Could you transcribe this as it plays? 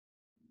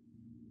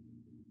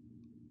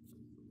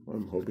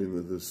I'm hoping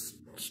that this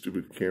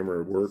stupid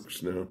camera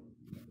works now.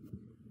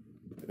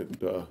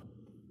 It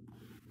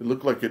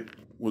looked like it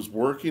was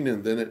working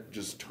and then it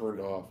just turned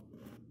off.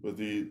 But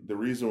the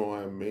reason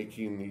why I'm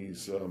making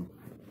these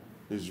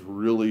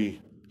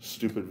really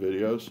stupid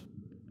videos,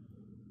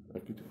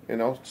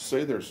 and I'll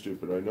say they're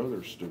stupid. I know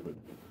they're stupid.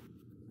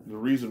 The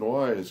reason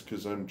why is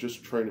because I'm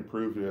just trying to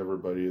prove to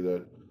everybody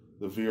that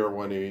the VR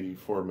 180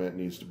 format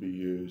needs to be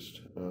used.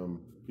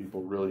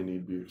 People really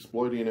need to be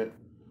exploiting it,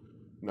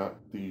 not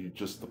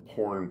just the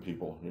porn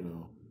people.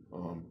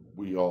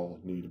 We all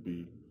need to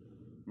be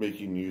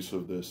making use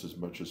of this as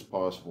much as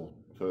possible,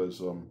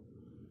 because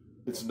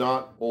it's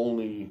not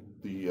only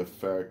the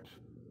effect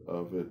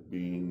of it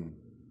being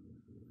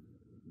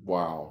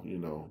wow,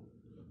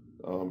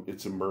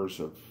 it's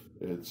immersive.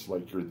 It's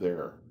like you're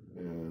there,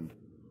 and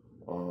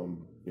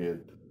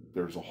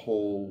there's a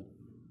whole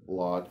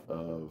lot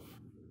of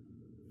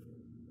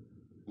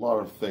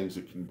things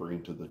it can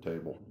bring to the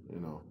table.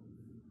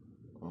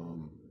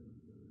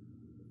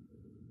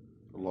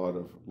 A lot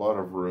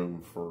of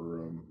room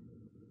for.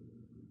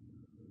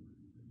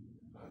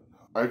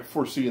 I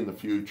foresee in the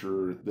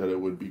future that it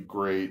would be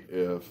great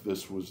if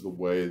this was the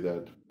way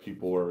that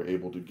people are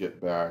able to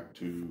get back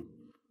to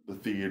the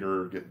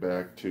theater, get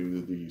back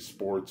to the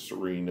sports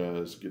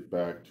arenas, get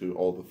back to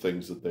all the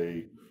things that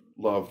they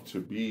love to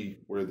be,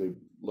 where they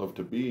love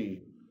to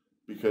be,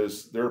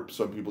 because there are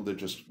some people that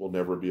just will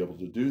never be able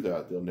to do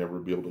that. They'll never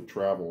be able to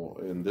travel,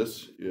 and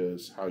this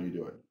is how you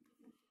do it.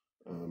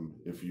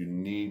 If you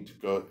need to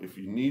go, if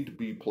you need to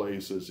be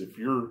places, if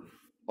you're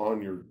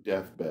on your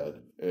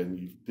deathbed and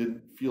you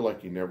didn't feel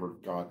like you never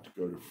got to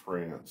go to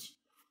France,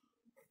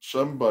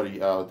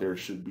 somebody out there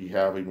should be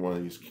having one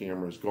of these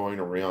cameras going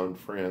around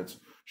France,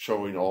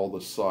 showing all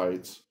the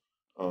sites,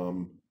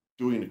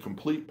 doing a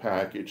complete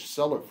package,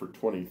 sell it for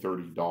 $20,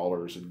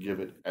 $30,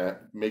 and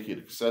make it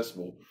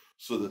accessible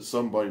so that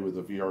somebody with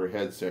a VR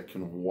headset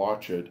can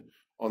watch it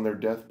on their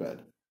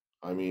deathbed.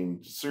 I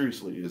mean,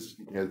 seriously,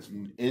 has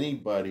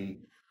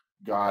anybody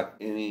got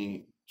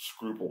any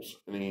scruples,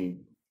 any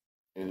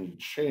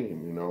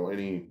shame,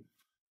 any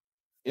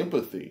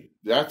empathy?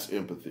 That's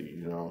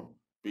empathy,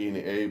 being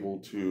able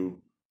to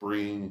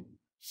bring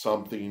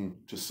something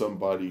to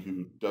somebody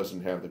who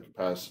doesn't have the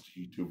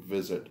capacity to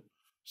visit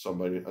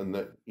somebody, and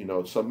that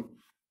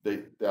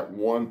that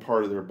one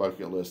part of their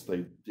bucket list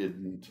they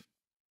didn't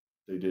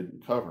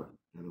cover.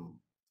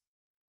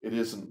 It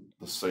isn't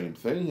the same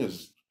thing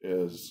as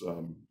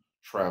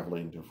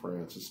traveling to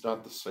France. It's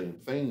not the same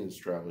thing as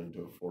traveling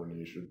to a foreign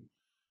nation,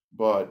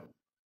 but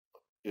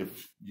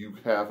if you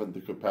haven't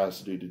the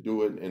capacity to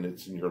do it and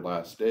it's in your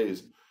last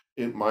days,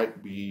 it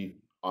might be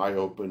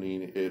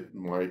eye-opening. It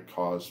might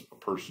cause a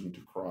person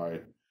to cry,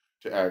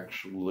 to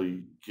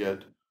actually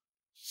get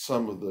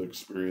some of the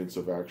experience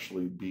of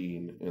actually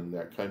being in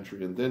that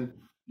country. And then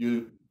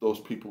those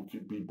people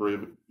could be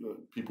brave.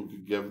 People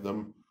could give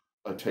them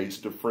a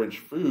taste of French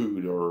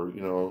food, or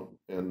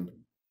and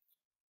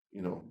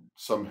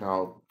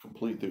somehow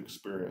complete the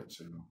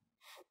experience.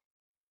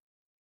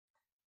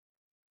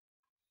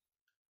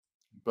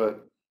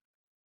 But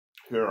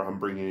here I'm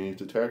bringing you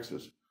to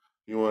Texas.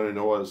 You want to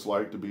know what it's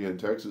like to be in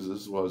Texas? This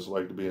is what it's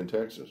like to be in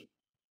Texas.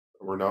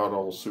 We're not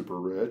all super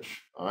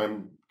rich.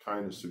 I'm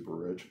kind of super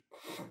rich.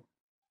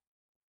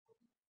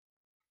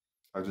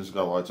 I just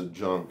got lots of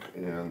junk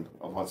and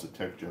lots of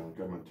tech junk.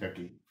 I'm a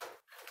techie.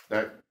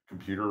 That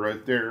computer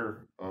right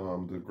there,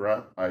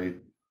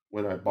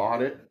 when I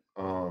bought it,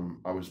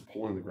 I was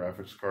pulling the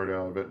graphics card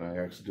out of it, and I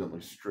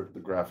accidentally stripped the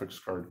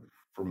graphics card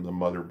from the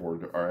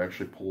motherboard. I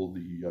actually pulled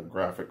the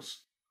graphics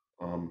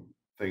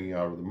thing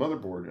out of the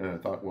motherboard, and I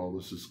thought, well,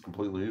 this is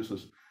completely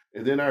useless.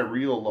 And then I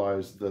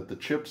realized that the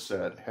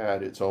chipset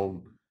had its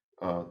own,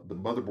 the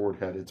motherboard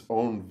had its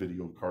own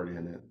video card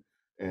in it,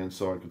 and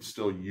so I could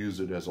still use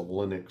it as a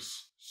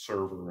Linux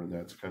server, and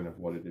that's kind of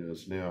what it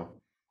is now.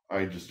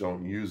 I just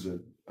don't use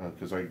it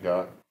because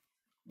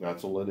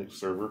that's a Linux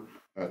server,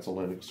 that's a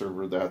Linux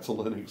server, that's a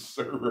Linux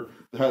server,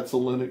 that's a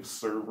Linux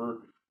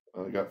server.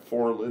 I got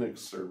 4 Linux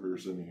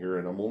servers in here,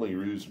 and I'm only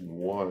using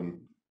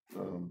one,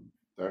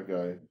 that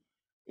guy,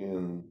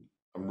 and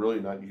I'm really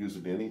not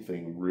using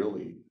anything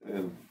really.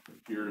 And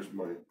here's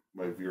my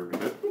VR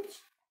headsets,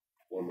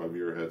 one of my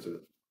VR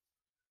headsets.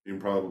 You can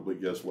probably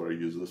guess what I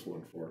use this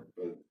one for,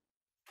 but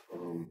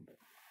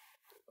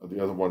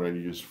the other one I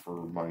use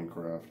for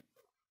Minecraft.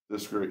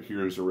 This right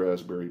here is a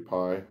Raspberry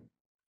Pi,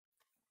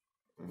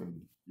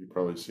 and you've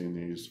probably seen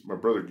these. My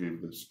brother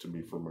gave this to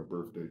me for my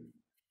birthday,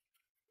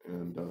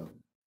 and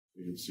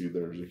you can see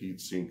there's a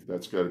heat sink.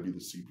 That's got to be the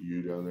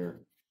CPU down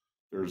there.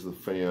 There's the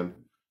fan.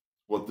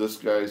 What this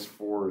guy's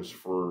for is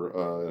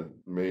for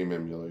MAME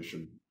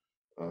emulation.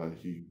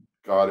 He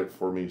got it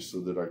for me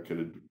so that I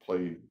could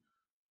play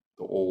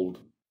the old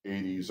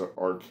 80s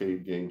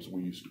arcade games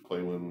we used to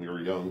play when we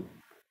were young.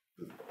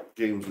 The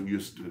games we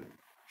used to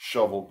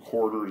shovel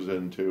quarters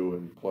into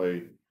and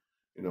play,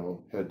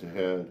 head to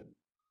head,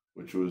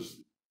 which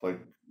was like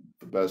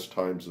the best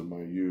times of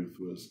my youth,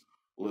 was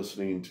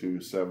listening to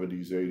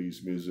 70s,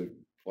 80s music,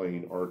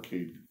 playing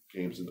arcade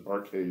games in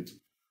arcades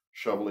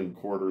shoveling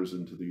quarters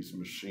into these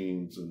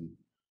machines. And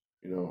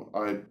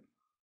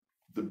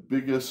the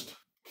biggest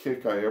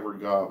kick I ever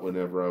got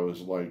whenever I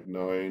was like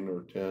 9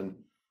 or 10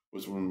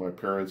 was when my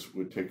parents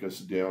would take us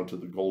down to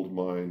the gold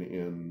mine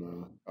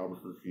in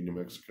Albuquerque, New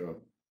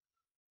Mexico.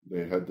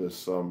 They had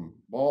this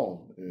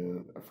mall,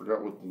 and I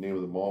forgot what the name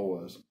of the mall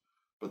was,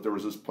 but there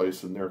was this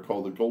place in there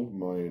called the gold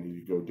mine.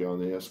 You go down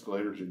the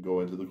escalators and go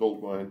into the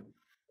gold mine,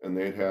 and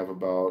they'd have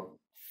about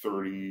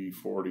 30,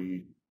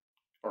 40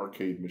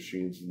 arcade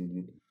machines,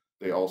 and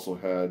they also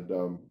had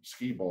a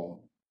skee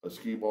ball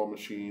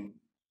machine.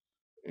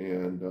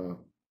 And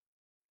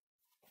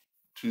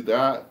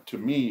to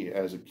me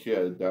as a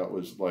kid, that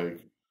was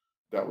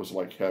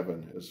like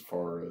heaven as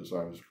far as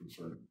I was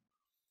concerned.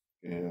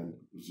 And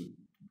it was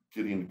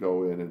getting to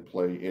go in and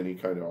play any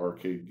kind of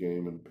arcade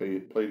game and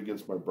play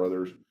against my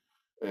brothers,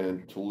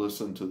 and to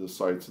listen to the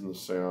sights and the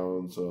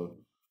sounds.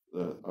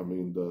 The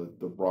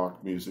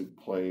rock music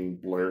playing,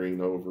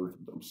 blaring over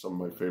some of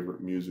my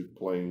favorite music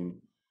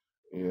playing,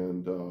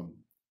 and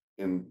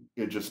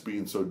it just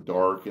being so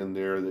dark in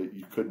there that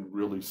you couldn't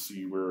really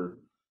see where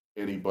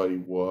anybody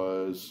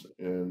was.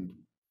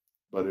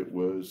 But it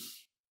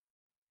was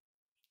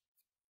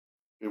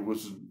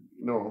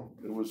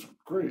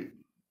great.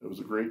 It was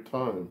a great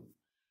time,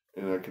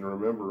 and I can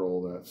remember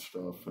all that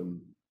stuff. And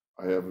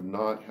I have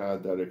not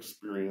had that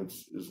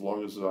experience as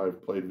long as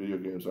I've played video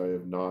games. I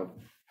have not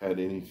had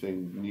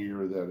anything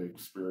near that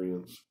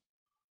experience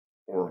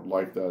or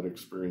like that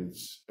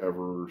experience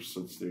ever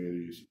since the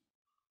 80s.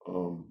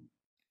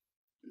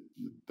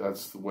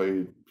 That's the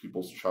way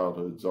people's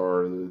childhoods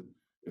are.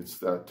 It's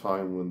that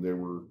time when they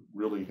were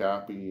really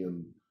happy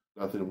and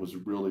nothing was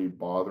really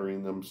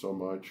bothering them so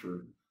much,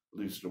 or at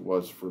least it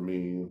was for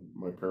me.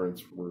 My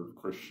parents were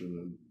Christian,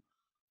 and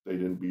they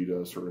didn't beat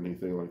us or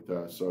anything like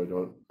that. So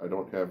I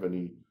don't have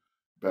any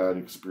bad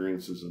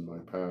experiences in my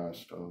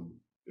past.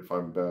 If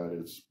I'm bad,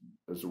 it's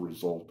as a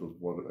result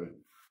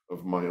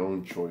of my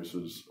own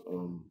choices,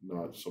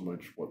 not so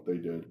much what they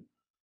did.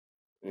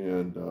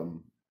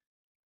 And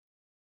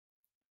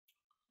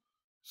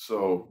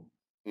so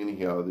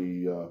anyhow,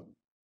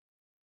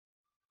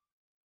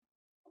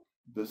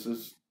 this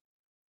is,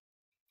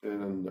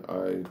 and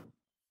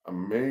I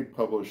may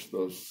publish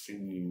those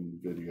singing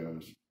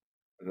videos.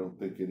 I don't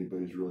think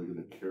anybody's really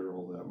going to care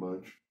all that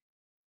much.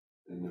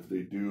 And if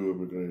they do,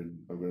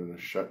 I'm going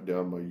to shut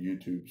down my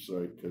YouTube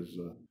site, because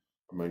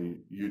my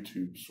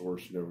YouTube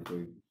source and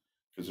everything,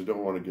 because I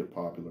don't want to get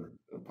popular.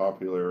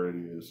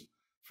 And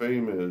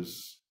fame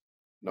is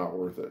not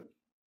worth it.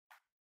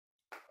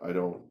 I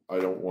don't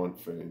want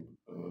fame.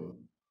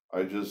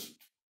 I just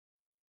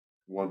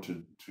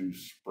wanted to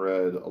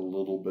spread a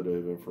little bit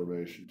of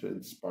information to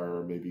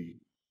inspire maybe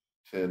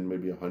 10,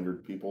 maybe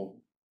 100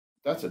 people.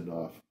 That's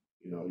enough.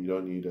 You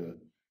don't need to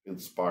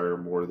inspire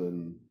more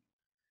than...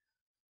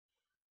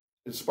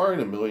 Inspiring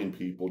 1 million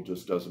people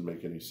just doesn't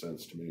make any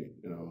sense to me.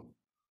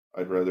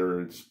 I'd rather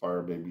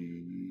inspire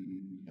maybe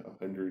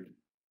 100.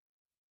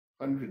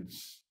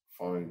 100's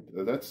fine.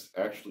 That's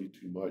actually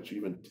too much.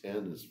 Even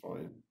 10 is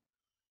fine.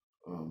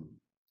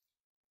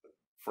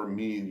 For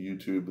me,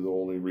 YouTube, the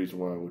only reason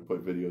why I would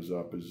put videos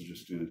up is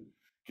just to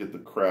get the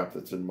crap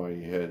that's in my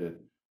head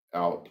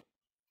out,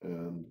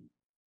 and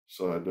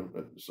so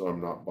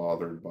I'm not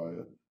bothered by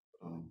it.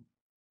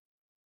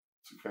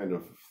 It's a kind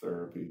of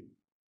therapy.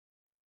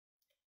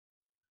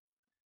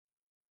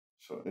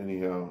 So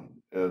anyhow,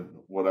 and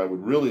what I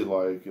would really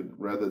like, and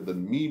rather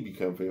than me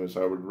become famous,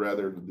 I would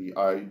rather the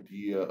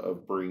idea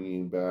of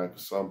bringing back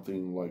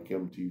something like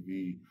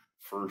MTV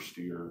First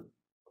Year,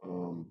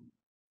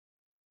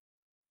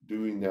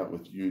 doing that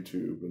with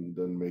YouTube, and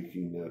then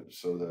making it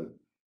so that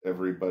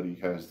everybody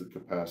has the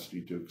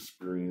capacity to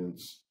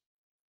experience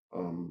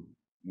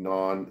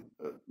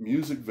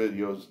non-music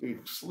videos,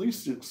 at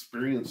least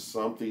experience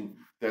something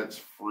that's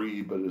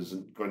free but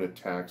isn't going to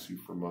tax you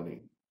for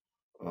money.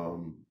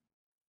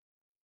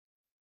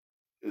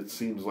 It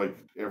seems like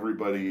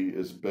everybody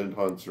is bent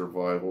on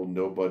survival.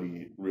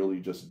 Nobody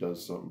really just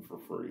does something for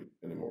free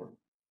anymore.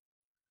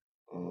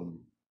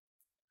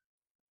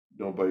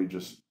 Nobody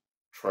just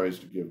tries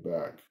to give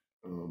back.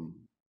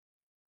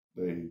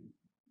 They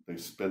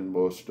spend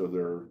most of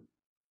their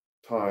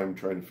time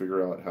trying to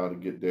figure out how to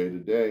get day to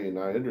day, and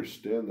I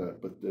understand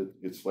that, but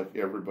it's like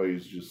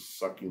everybody's just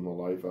sucking the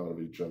life out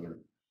of each other,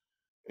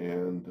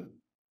 and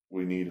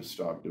we need to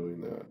stop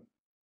doing that.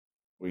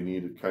 We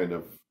need to kind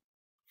of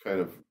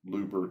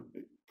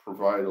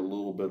provide a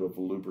little bit of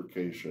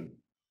lubrication.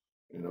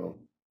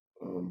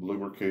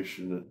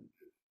 Lubrication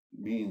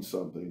means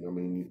something. I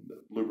mean,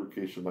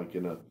 lubrication, like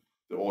in the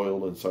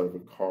oil inside of a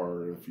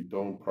car. If you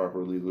don't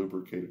properly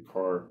lubricate a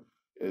car,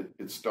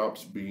 it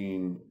stops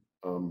being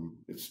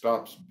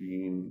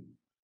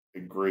a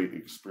great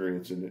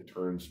experience, and it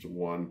turns to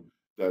one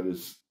that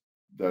is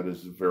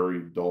very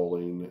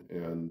dulling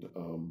and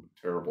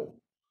terrible,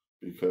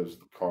 because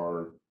the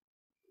car,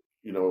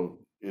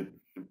 it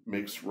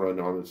makes run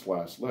on its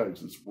last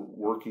legs. It's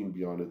working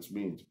beyond its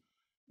means.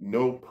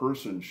 No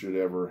person should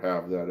ever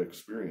have that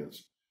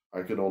experience.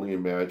 I can only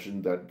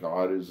imagine that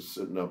God is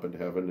sitting up in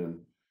heaven, and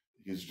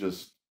he's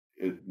just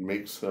it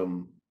makes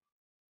him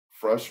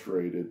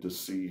frustrated to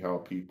see how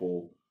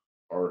people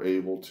are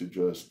able to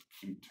just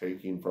keep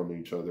taking from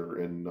each other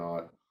and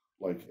not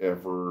like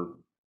ever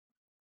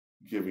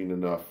giving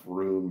enough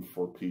room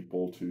for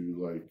people to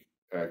like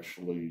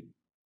actually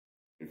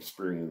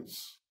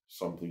experience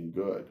something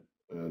good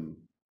and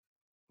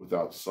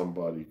without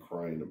somebody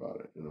crying about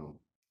it, you know.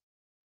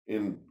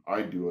 And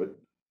I do it,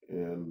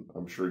 and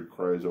I'm sure he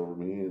cries over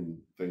me and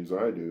things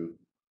I do,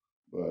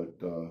 but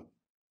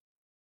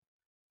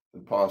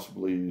and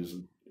possibly is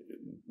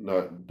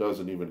not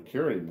doesn't even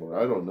care anymore.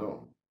 I don't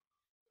know.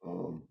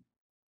 Um,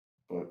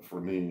 but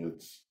for me,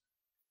 it's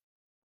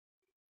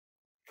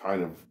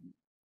kind of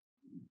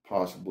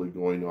possibly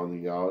going on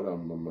the out.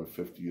 I'm on my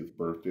 50th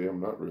birthday. I'm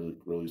not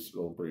really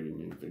celebrating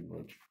anything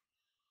much.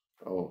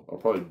 I'll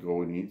probably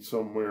go and eat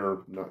somewhere.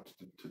 Not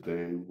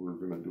today. We're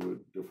gonna do it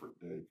a different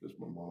day because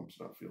my mom's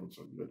not feeling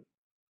so good.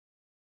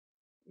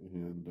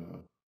 And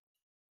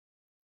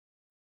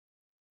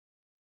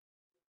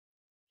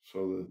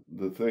so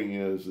the thing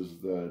is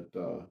that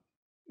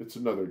it's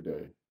another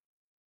day.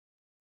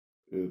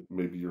 It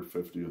may be your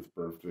 50th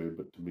birthday,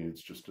 but to me,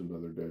 it's just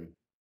another day.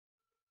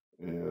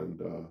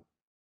 And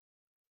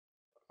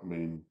I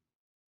mean,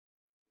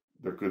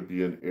 there could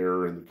be an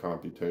error in the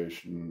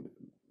computation.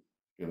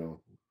 You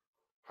know,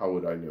 how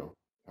would I know?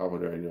 How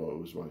would I know it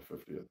was my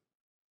 50th?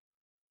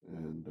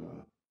 And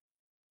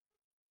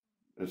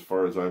as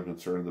far as I'm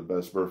concerned, the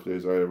best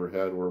birthdays I ever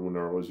had were when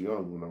I was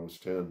young, when I was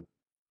 10.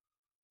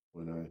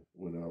 When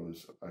I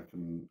was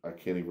I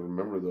can't even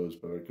remember those,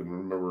 but I can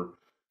remember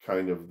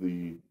kind of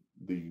the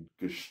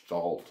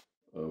gestalt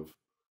of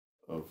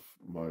of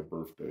my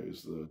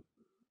birthdays, the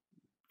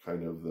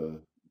kind of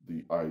the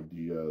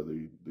idea,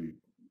 the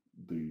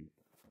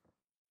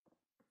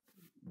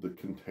the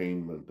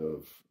containment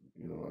of,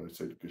 you know, I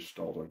say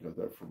gestalt, I got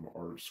that from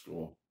art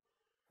school.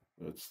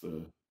 That's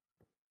the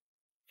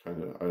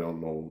kind of, I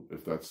don't know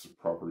if that's the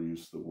proper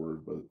use of the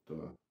word, but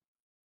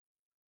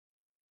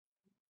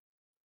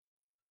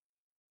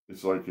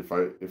it's like if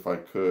I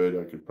could,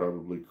 I could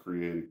probably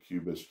create a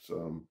cubist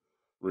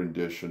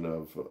rendition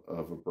of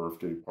a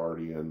birthday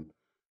party, and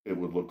it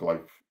would look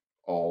like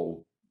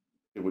all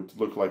it would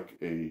look like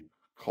a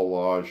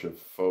collage of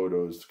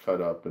photos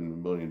cut up in a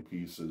million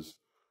pieces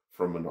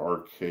from an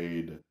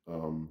arcade,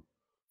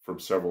 from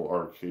several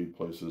arcade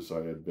places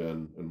I had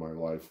been in my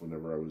life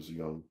whenever I was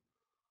young.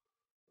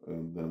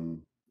 And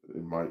then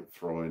it might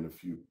throw in a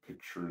few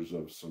pictures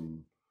of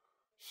some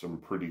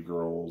pretty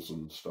girls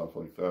and stuff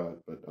like that.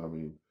 But I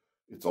mean,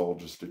 it's all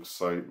just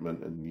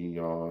excitement and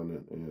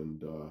neon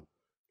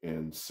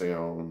and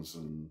sounds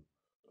and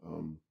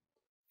um,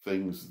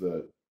 things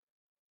that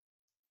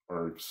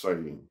are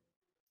exciting.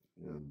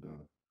 And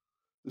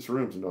this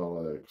room's not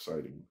all that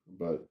exciting,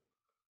 but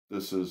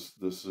this is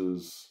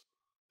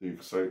the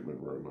excitement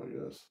room, I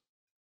guess.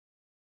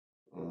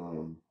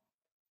 Um,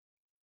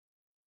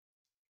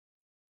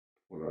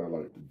 what I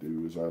like to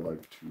do is I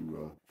like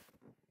to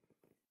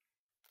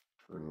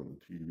turn on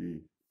the TV,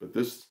 but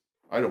this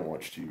I don't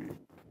watch TV,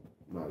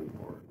 not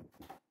anymore.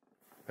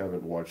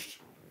 Haven't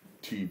watched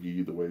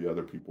TV the way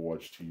other people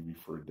watch TV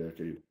for a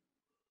decade.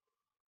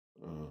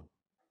 Uh,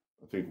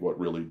 I think what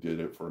really did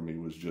it for me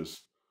was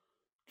just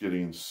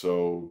getting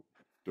so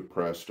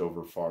depressed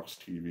over Fox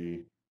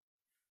TV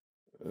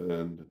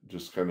and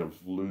just kind of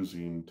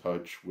losing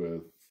touch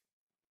with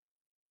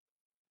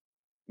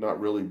not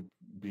really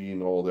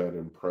being all that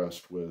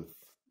impressed with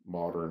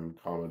modern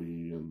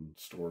comedy and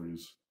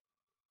stories.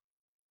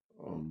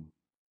 Um,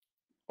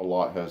 a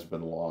lot has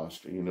been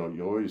lost. You know,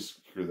 you always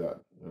hear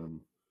that.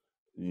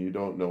 You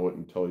don't know it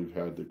until you've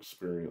had the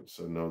experience.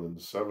 I know in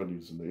the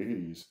 70s and the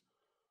 80s,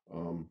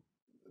 um,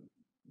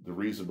 the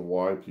reason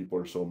why people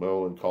are so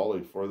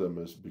melancholy for them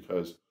is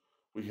because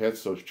we had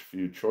such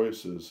few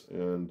choices,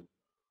 and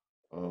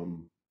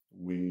um,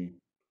 we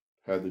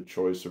had the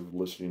choice of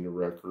listening to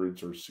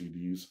records or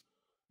CDs.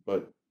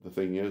 But the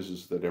thing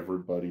is that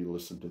everybody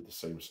listened to the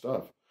same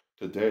stuff.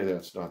 Today,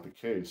 that's not the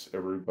case.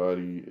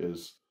 Everybody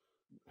is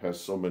has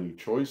so many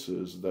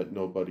choices that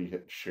nobody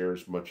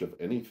shares much of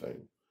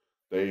anything.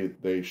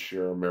 They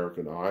share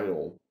American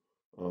Idol.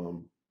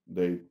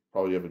 They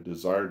probably have a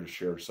desire to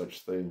share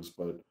such things,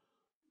 but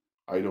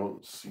I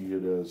don't see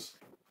it as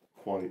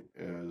quite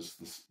as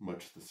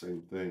much the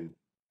same thing.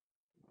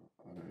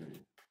 I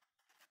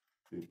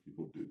think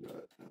people do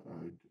that.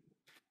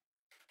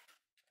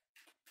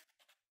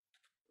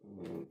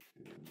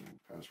 Okay,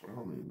 password. I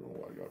don't even know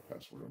why I got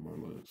password on my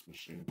Linux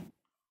machine.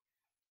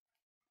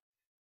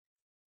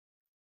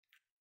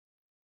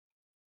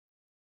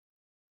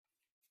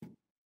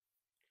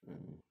 Okay,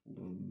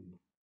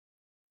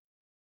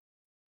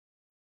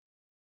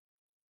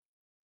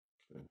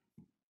 okay.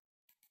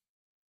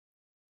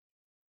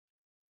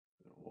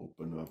 I'll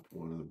open up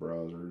one of the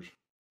browsers.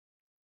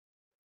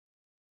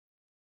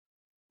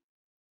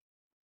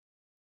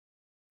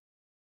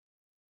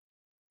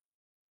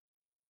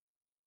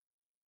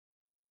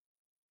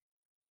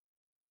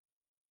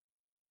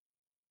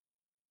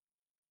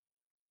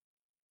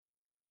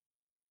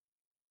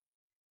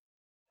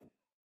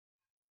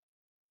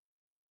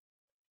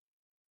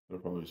 I'll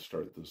probably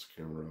start this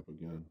camera up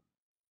again.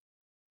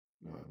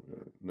 No,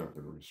 I'm not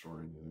going to restore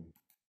anything.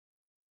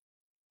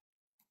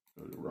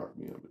 Go to Rock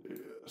Me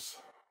Amadeus.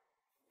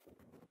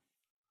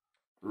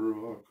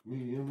 Rock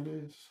Me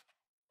Amadeus.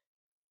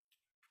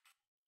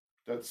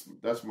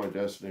 That's my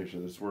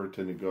destination. That's where I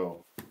tend to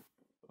go.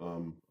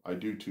 I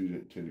do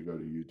tend to go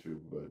to YouTube,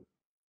 but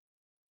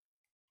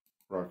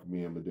Rock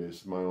Me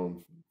Amadeus is my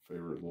own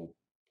favorite little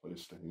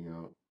place to hang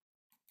out.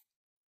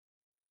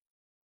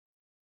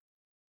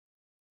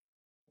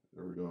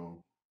 There we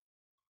go.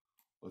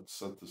 Let's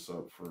set this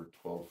up for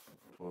 12,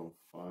 12,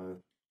 5,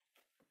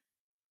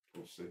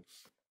 12,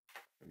 6.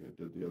 Like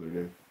I did the other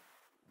day.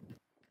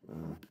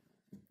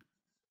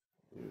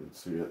 You didn't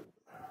see it.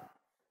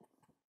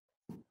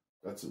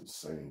 That's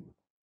insane.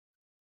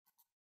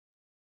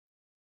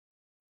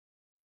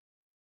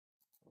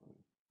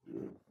 Do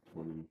it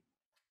 20,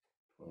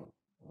 12,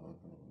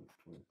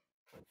 20,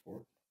 12,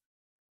 4.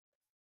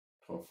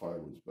 12, 5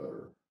 was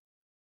better.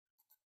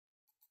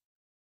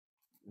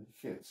 You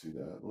can't see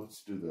that.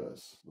 Let's do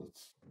this.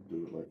 Let's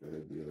do it like I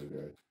did the other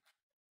day.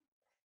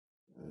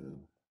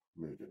 And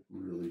make it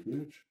really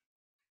huge.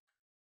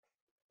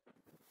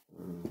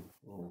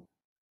 We'll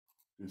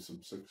do some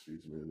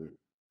 60s music.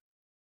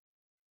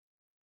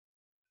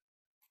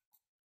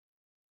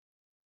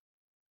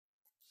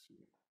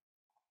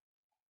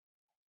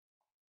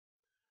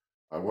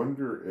 I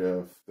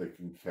wonder if they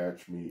can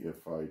catch me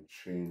if I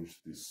change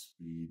the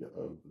speed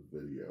of the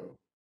video.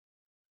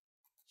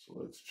 So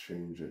let's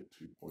change it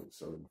to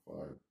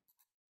 0.75.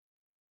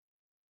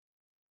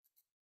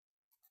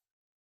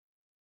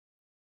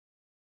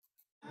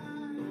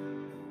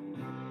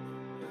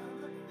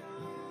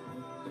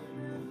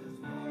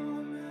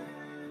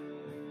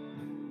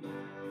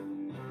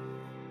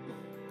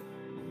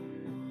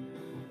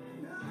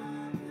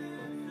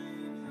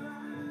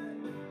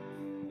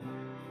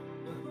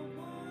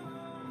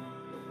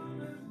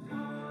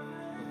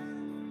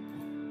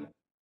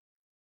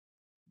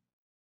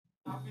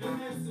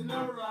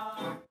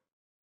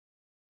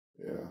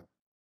 Yeah,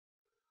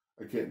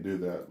 I can't do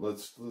that.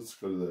 Let's go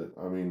to that.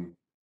 I mean,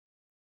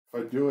 if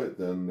I do it,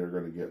 then they're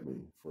going to get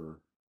me for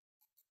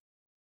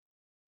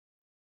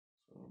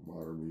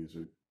modern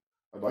music.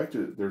 I'd like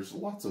to. There's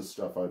lots of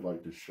stuff I'd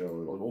like to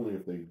show, only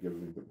if they give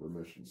me the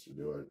permissions to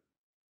do it.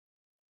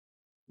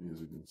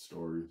 Music and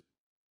stories.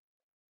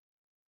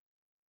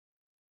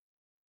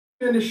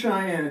 Into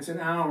Cheyenne, it's an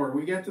hour.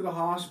 We get to the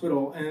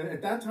hospital, and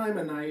at that time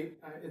of night,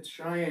 it's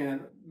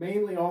Cheyenne.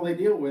 Mainly all they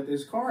deal with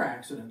is car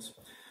accidents.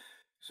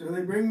 So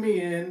they bring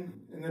me in,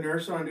 and the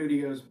nurse on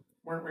duty goes,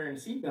 "Weren't wearing a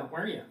seatbelt,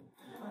 were you?"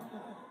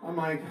 I'm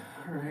like,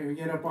 all right, we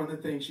get up on the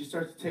thing. She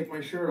starts to take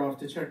my shirt off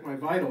to check my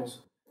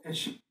vitals, and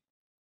she...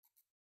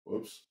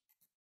 Whoops.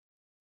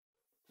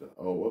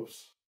 Oh,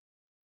 whoops.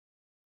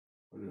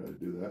 Why did I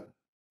do that?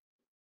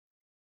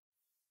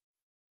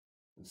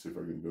 Let's see if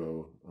I can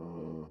go,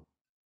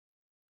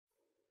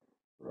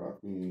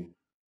 Rock Me.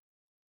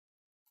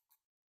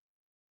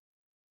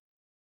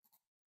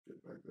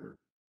 Get back there.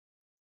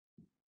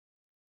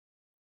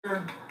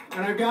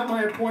 And I've got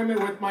my appointment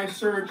with my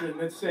surgeon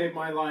that saved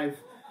my life.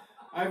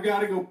 I've got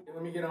to go.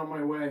 Let me get on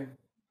my way.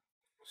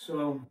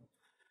 So,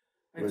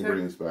 let me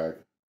bring this back.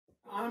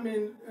 I'm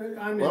in.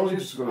 Why don't we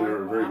just go to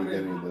the very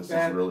beginning? This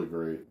is really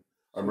great.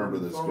 I remember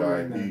this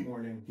guy.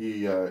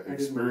 He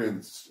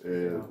experienced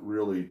a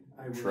really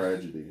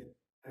tragedy.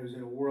 I was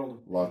in a world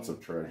of pain. Lots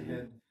of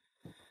tragedy.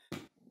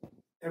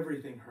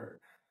 Everything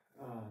hurt.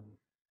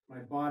 My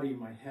body,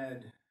 my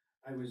head.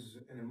 I was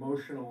an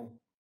emotional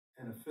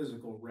and a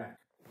physical wreck.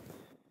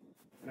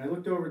 And I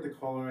looked over at the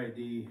caller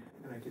ID,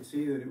 and I could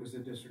see that it was the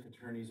district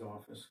attorney's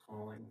office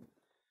calling.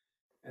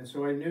 And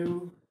so I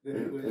knew that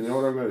it was... You know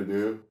what I'm going to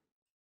do?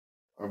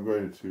 I'm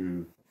going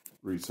to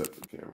reset the camera.